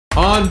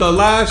On the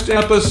last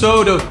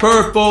episode of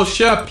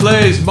PurpleShep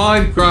Plays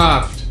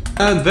Minecraft,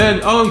 and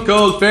then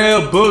Uncle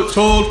Failboot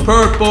told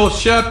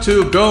PurpleShep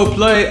to go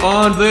play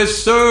on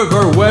this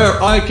server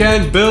where I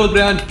can build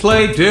and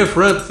play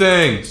different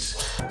things.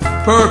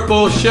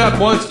 PurpleShep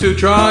wants to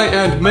try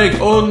and make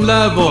own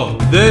level.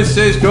 This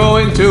is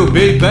going to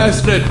be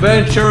best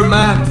adventure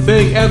map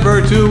thing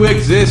ever to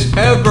exist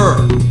ever.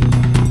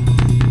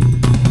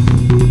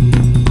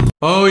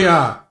 Oh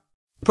yeah,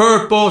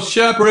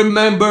 PurpleShep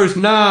remembers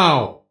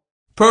now.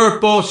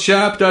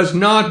 PurpleShep does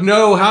not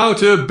know how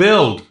to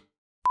build.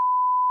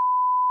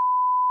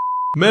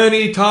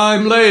 Many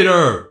time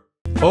later.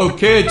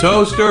 Okay,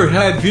 Toaster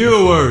Head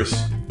viewers,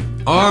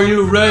 are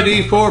you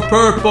ready for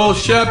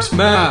PurpleShep's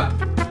map?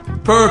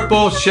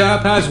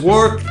 PurpleShep has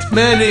worked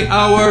many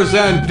hours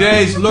and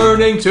days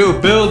learning to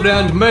build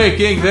and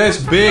making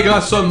this big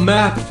awesome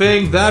map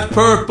thing that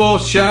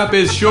PurpleShep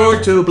is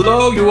sure to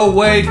blow you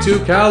away to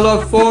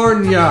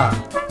California.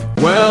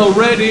 Well,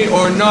 ready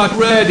or not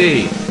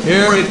ready,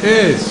 here it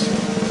is.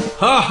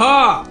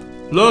 Haha!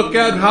 Look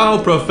at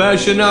how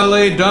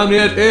professionally done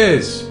it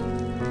is.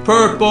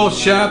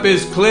 PurpleShep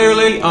is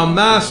clearly a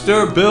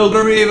master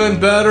builder, even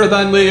better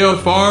than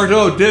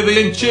Leonardo da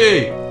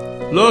Vinci.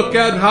 Look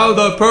at how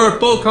the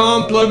purple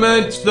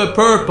complements the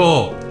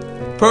purple.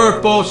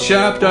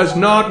 PurpleShep does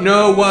not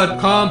know what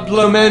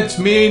compliments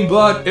mean,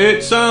 but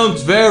it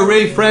sounds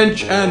very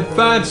French and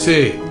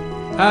fancy.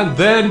 And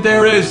then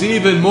there is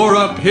even more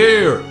up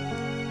here.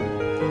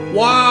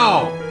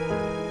 Wow!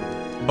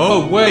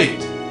 Oh wait.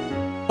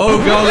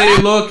 Oh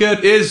golly, look,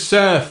 it is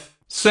Seth.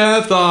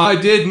 Seth, I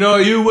did know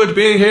you would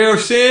be here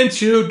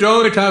since you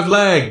don't have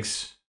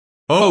legs.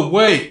 Oh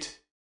wait.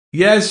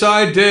 Yes,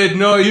 I did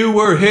know you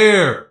were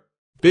here.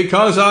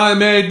 Because I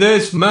made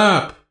this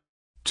map.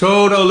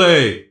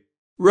 Totally.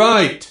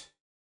 Right.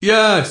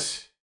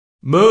 Yes.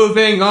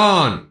 Moving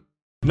on.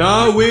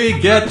 Now we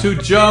get to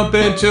jump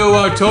into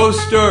a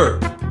toaster.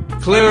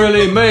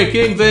 Clearly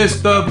making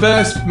this the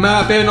best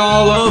map in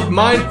all of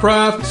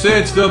Minecraft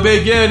since the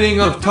beginning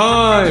of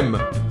time.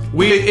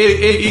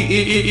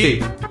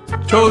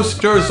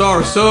 Toasters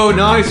are so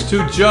nice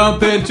to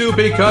jump into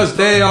because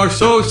they are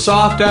so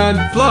soft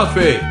and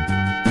fluffy.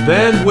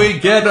 Then we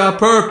get a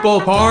purple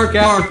park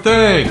our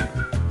thing.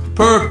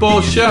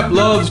 PurpleShep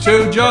loves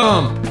to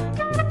jump.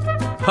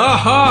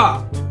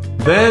 Haha!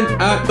 Then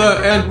at the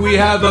end we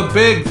have a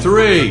big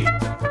 3.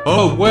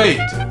 Oh wait,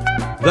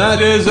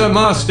 that is a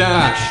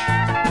mustache.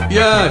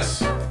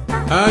 Yes,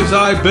 as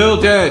I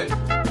built it.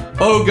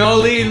 Oh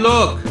golly,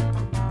 look,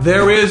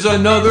 there is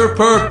another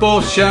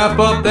PurpleShep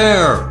up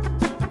there.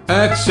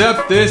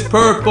 Except this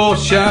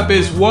PurpleShep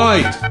is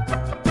white.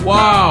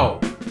 Wow.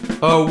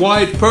 A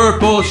white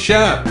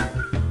PurpleShep.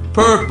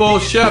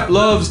 PurpleShep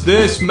loves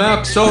this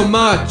map so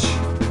much.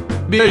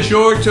 Be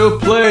sure to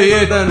play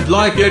it and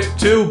like it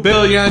 2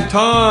 billion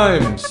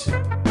times.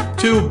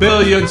 2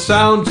 billion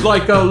sounds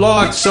like a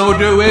lot, so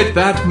do it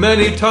that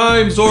many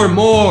times or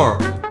more.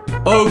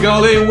 Oh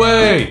golly,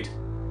 wait.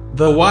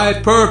 The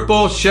white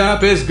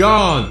PurpleShep is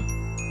gone.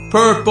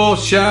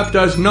 PurpleShep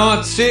does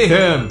not see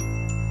him.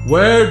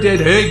 Where did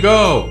he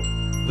go?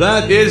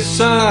 That is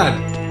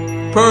sad.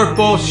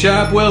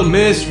 PurpleShep will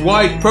miss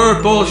white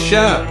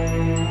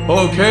PurpleShep.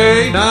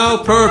 Okay, now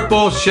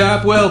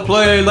PurpleShep will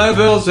play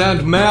levels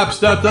and maps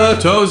that the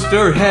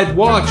Toaster Head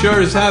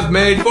watchers have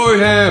made for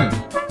him,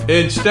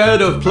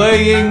 instead of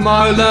playing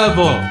my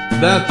level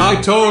that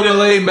I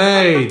totally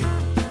made.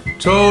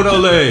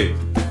 Totally.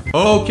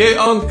 Okay,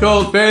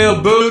 Uncle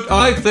Failboot,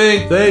 I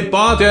think they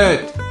bought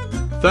it.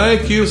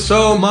 Thank you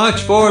so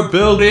much for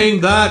building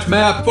that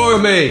map for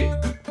me.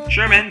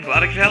 Sure, man,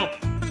 glad I could help.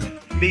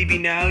 Maybe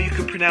now you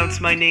could pronounce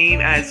my name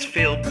as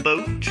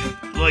Failboat,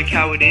 like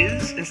how it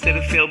is, instead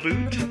of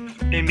Failboot,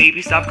 and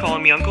maybe stop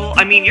calling me Uncle.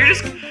 I mean, you're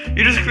just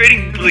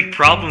creating like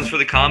problems for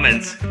the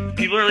comments.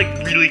 People are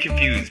like really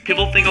confused.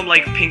 People think I'm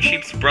like Pink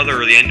Sheep's brother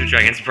or the Ender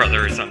Dragon's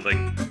brother or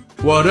something.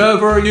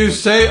 Whatever you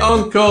say,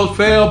 Uncle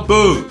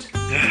Failboot.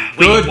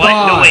 Wait, Goodbye.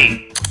 what? No,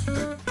 wait.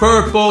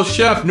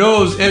 PurpleShep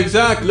knows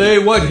exactly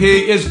what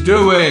he is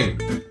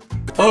doing.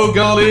 Oh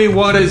golly,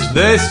 what is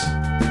this?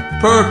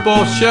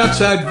 PurpleShep's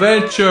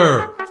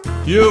adventure.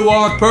 You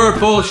are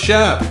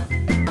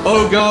PurpleShep.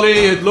 Oh golly,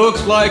 it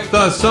looks like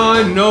the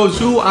sign knows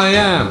who I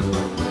am.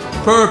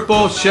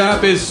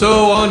 PurpleShep is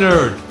so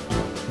honored.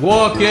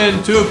 Walk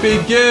in to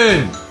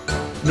begin.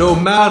 No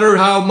matter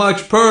how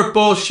much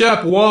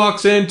PurpleShep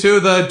walks into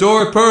the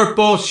door,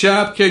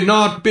 PurpleShep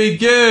cannot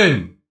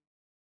begin.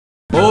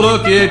 Oh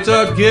look, it's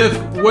a gift.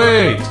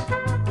 Wait,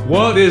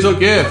 what is a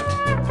gift?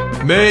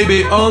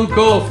 Maybe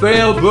Uncle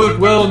Failboot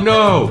will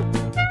know.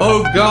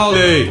 Oh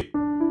golly,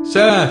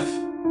 Seth,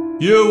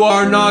 you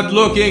are not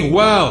looking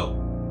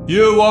well.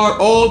 You are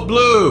all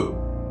blue.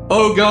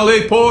 Oh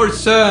golly, poor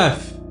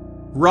Seth.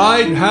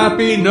 Write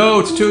happy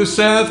notes to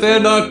Seth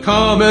in the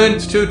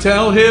comments to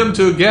tell him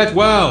to get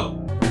well.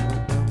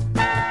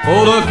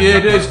 Oh look,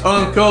 it is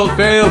Uncle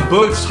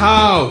Failboot's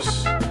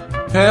house.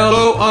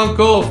 Hello,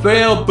 Uncle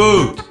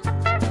Failboot.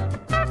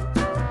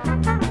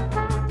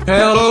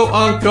 Hello,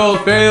 Uncle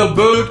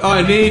Failboot.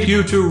 I need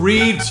you to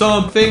read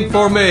something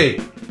for me.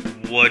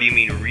 What do you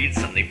mean read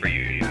something for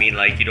you? You mean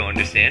like you don't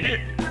understand it?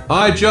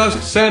 I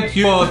just sent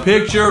you a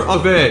picture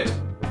of it.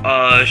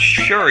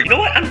 Sure. You know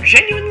what? I'm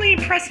genuinely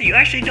impressed that you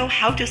actually know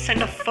how to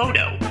send a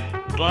photo.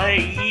 But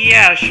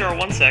yeah, sure,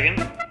 1 second.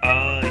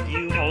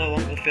 Hello,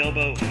 Uncle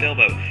Failboat.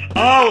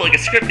 Oh, like a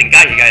scripting.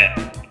 Got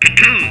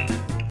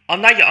it. I'm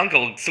not your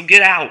uncle, so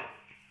get out.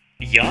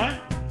 Yeah?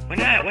 When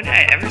did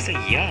I ever say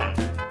yeah?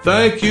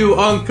 Thank you,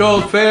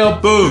 Uncle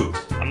Failboot.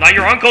 I'm not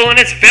your uncle and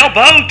it's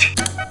Failboat!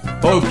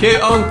 Okay,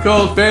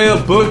 Uncle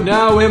Failboot,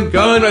 now I'm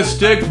gonna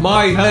stick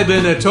my head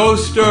in a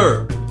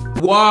toaster.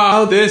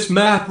 Wow, this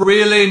map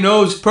really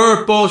knows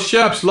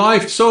PurpleShep's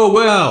life so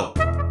well.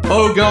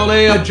 Oh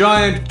golly, a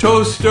giant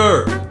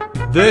toaster.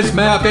 This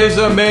map is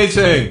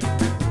amazing.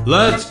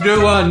 Let's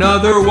do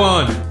another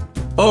one.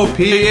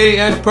 OPE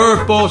and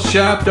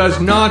PurpleShep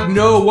does not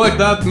know what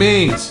that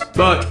means,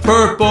 but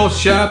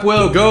PurpleShep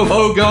will go,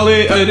 oh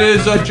golly, it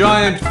is a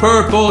giant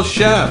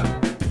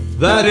PurpleShep.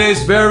 That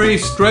is very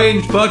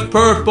strange, but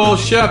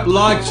PurpleShep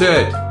likes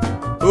it.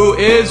 Who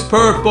is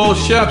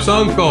PurpleShep's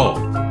uncle?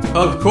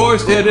 Of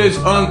course it is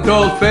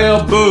Uncle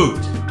Failboot.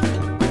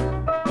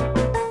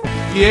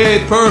 Yay,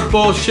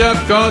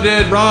 PurpleShep got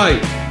it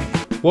right.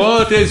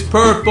 What is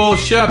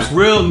PurpleShep's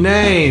real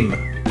name?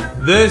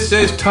 This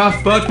is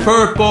tough, but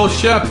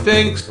PurpleShep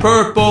thinks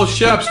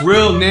PurpleShep's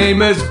real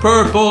name is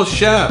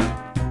PurpleShep.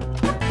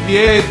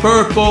 Yay,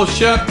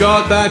 PurpleShep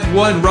got that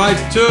one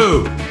right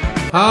too.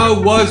 How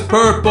was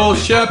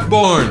PurpleShep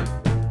born?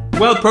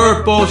 Well,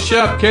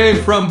 PurpleShep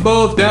came from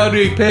both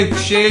Daddy Pink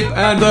Sheep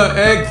and the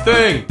egg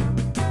thing.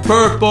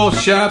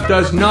 PurpleShep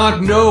does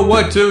not know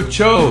what to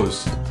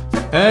choose.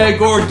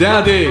 Egg or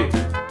daddy?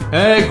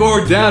 Egg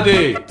or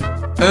daddy?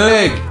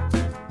 Egg.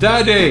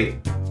 Daddy.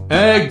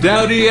 Egg,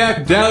 daddy,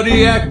 egg,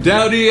 daddy, egg,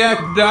 daddy, egg,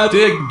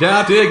 daddy,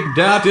 daddy,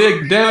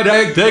 daddy,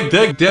 daddy, dig,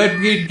 dig,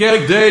 dig,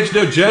 gag, dage,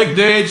 the jag,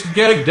 dage,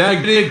 gag,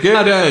 daddy,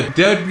 get it,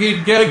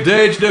 daddy, gag,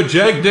 dage, the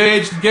jag,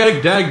 dage,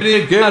 gag,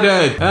 daddy, get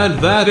it. And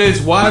that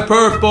is why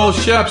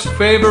PurpleShep's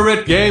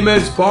favorite game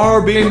is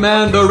Barbie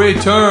Man the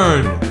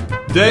Return.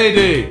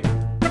 Daddy,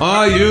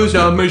 I use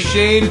a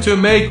machine to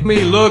make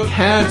me look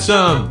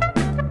handsome.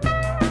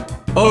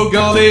 Oh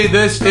golly,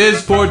 this is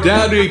for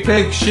Daddy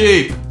Pink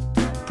Sheep.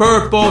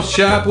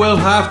 PurpleShep will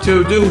have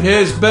to do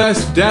his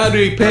best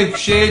Daddy Pink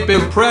Sheep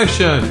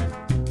impression.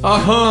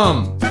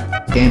 Ahem.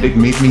 And it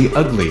made me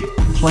ugly.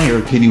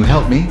 Player, can you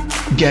help me?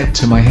 Get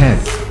to my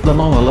head. La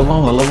la la la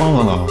la la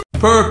la la.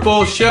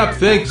 PurpleShep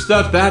thinks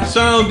that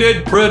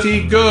sounded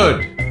pretty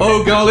good.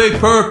 Oh golly,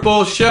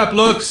 PurpleShep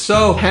looks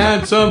so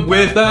handsome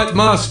with that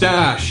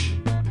mustache.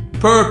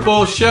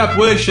 PurpleShep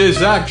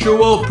wishes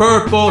actual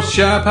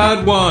PurpleShep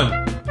had one.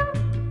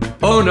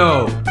 Oh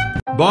no.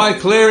 By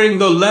clearing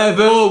the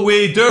level,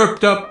 we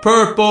derped up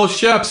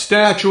PurpleShep's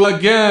statue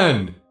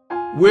again.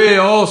 We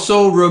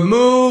also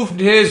removed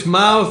his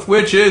mouth,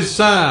 which is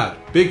sad,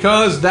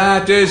 because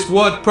that is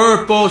what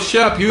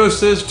PurpleShep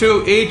uses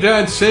to eat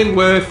and sing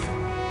with.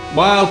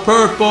 While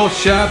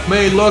PurpleShep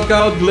may look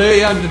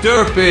ugly and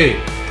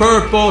derpy,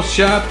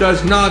 PurpleShep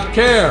does not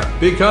care,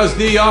 because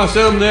the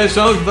awesomeness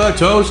of the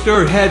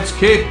toaster heads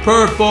keep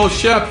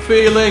PurpleShep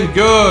feeling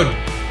good.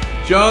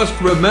 Just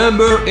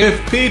remember, if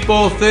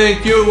people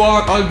think you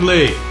are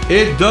ugly,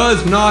 it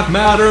does not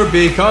matter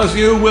because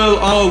you will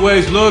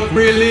always look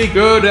really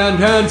good and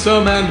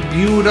handsome and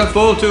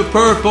beautiful to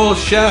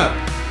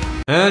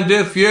PurpleShep. And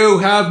if you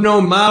have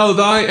no mouth,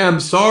 I am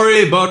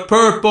sorry, but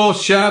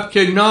PurpleShep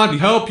cannot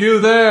help you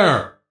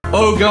there.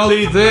 Oh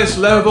golly, this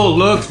level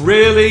looks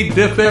really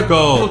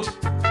difficult.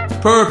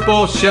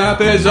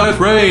 PurpleShep is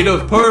afraid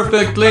of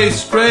perfectly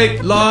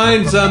straight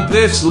lines and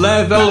this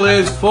level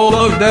is full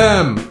of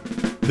them.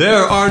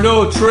 There are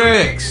no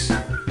tricks.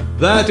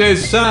 That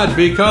is sad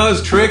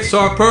because tricks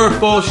are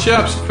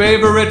PurpleShep's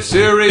favorite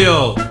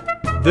cereal.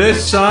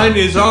 This sign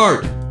is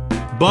art.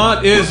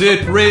 But is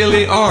it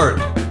really art?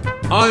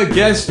 I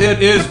guess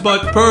it is,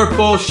 but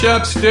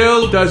PurpleShep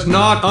still does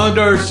not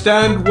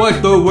understand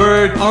what the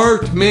word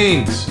art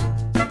means.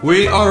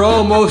 We are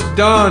almost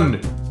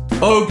done.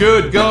 Oh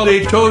good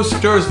golly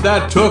toasters,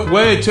 that took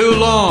way too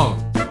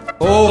long.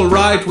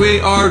 Alright,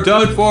 we are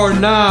done for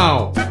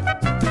now.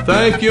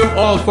 Thank you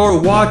all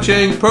for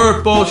watching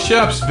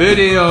PurpleShep's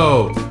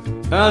video.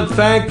 And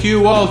thank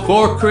you all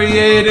for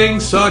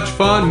creating such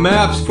fun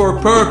maps for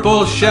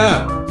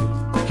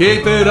PurpleShep.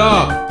 Keep it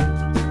up.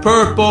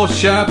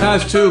 PurpleShep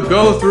has to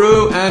go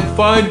through and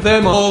find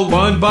them all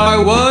one by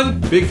one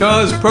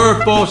because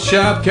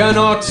PurpleShep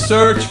cannot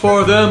search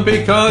for them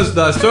because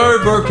the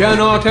server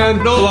cannot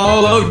handle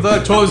all of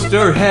the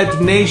Toaster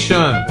Head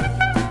Nation.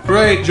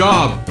 Great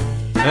job.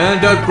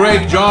 And a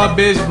great job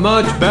is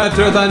much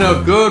better than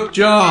a good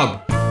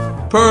job.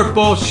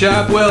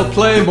 PurpleShep will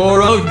play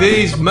more of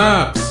these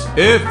maps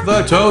if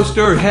the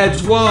Toaster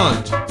Heads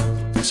want.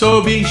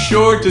 So be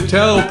sure to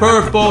tell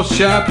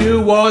PurpleShep you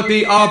want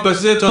the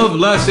opposite of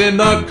less in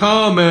the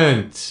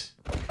comments.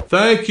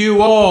 Thank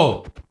you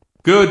all.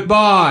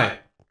 Goodbye.